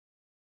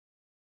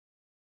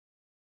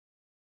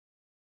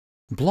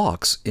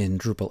Blocks in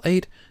Drupal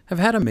 8 have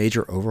had a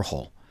major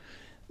overhaul.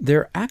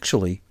 They're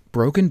actually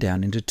broken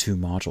down into two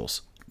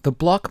modules. The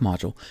block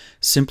module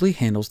simply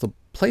handles the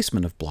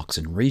placement of blocks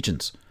in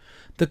regions.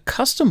 The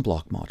custom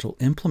block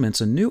module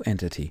implements a new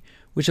entity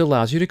which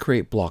allows you to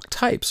create block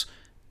types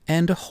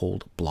and to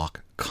hold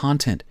block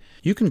content.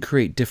 You can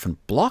create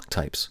different block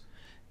types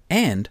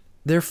and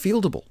they're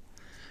fieldable.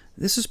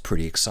 This is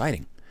pretty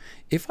exciting.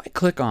 If I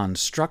click on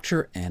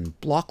Structure and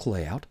Block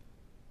Layout,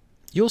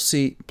 you'll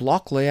see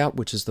Block Layout,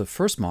 which is the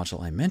first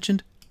module I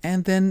mentioned,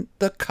 and then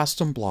the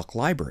Custom Block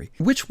Library,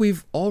 which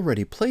we've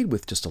already played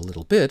with just a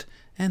little bit,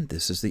 and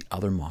this is the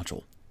other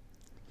module.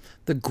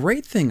 The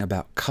great thing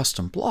about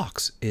custom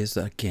blocks is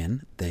that,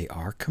 again, they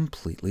are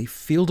completely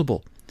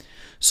fieldable.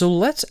 So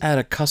let's add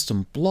a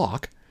custom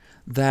block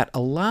that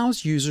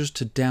allows users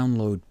to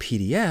download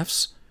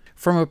PDFs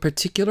from a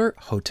particular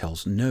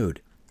hotel's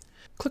node.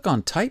 Click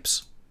on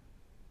Types,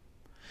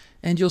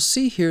 and you'll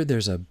see here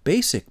there's a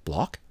basic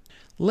block.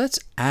 Let's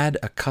add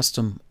a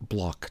custom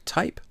block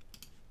type,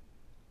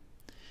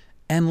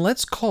 and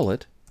let's call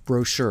it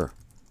brochure.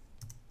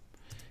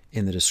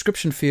 In the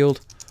description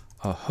field,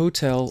 a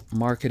hotel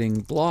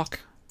marketing block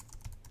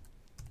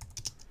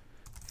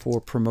for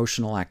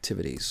promotional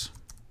activities.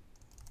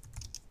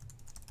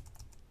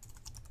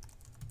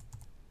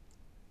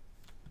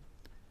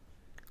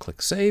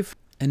 Click Save,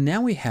 and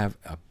now we have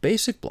a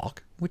basic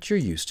block, which you're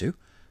used to,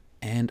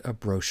 and a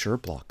brochure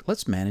block.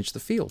 Let's manage the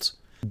fields.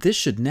 This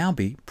should now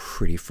be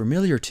pretty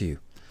familiar to you.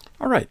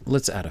 All right,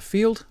 let's add a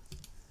field.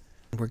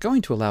 We're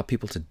going to allow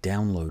people to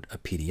download a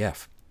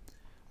PDF.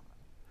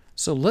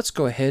 So let's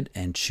go ahead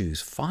and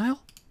choose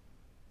File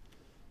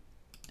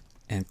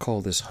and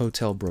call this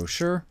Hotel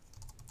Brochure.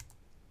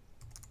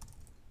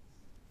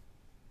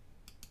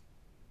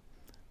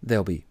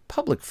 There'll be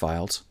public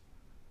files.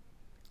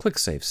 Click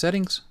Save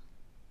Settings.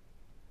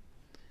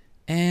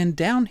 And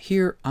down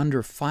here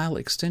under File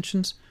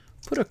Extensions,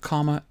 put a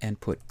comma and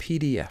put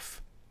PDF.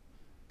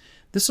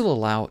 This will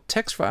allow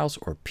text files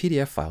or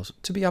PDF files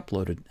to be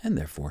uploaded and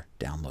therefore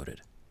downloaded.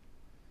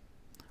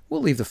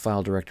 We'll leave the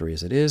file directory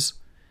as it is,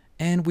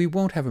 and we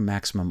won't have a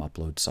maximum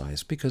upload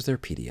size because they're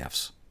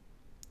PDFs.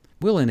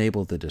 We'll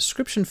enable the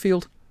description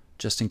field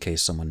just in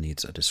case someone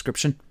needs a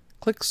description.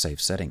 Click Save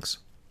Settings.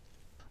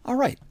 All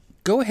right,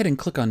 go ahead and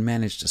click on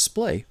Manage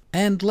Display,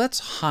 and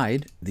let's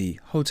hide the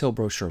hotel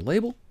brochure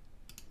label,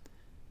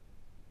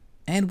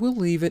 and we'll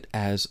leave it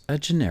as a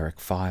generic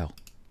file.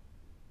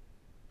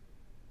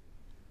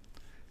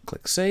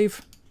 Click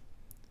Save,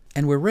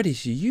 and we're ready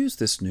to use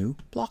this new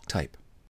block type.